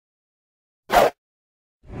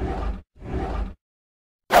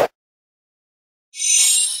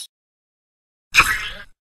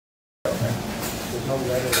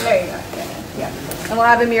There you go. Yeah. And we'll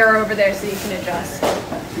have a mirror over there so you can adjust.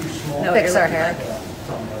 Fix our hair.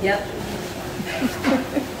 Yep.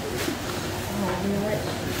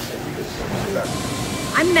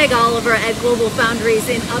 I'm Meg Oliver at GlobalFoundries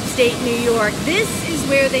in upstate New York. This is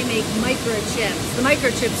where they make microchips. The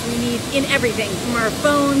microchips we need in everything, from our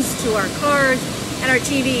phones to our cars and our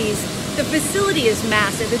TVs. The facility is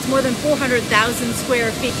massive. It's more than 400,000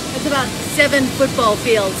 square feet. It's about 7 football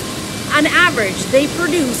fields. On average, they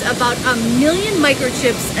produce about 1 million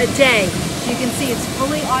microchips a day. You can see it's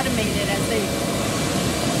fully automated as they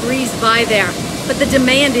breeze by there. But the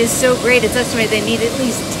demand is so great, it's estimated they need at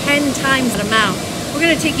least 10 times that amount. We're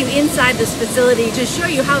going to take you inside this facility to show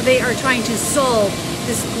you how they are trying to solve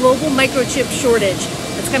this global microchip shortage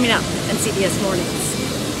that's coming up on CBS Mornings.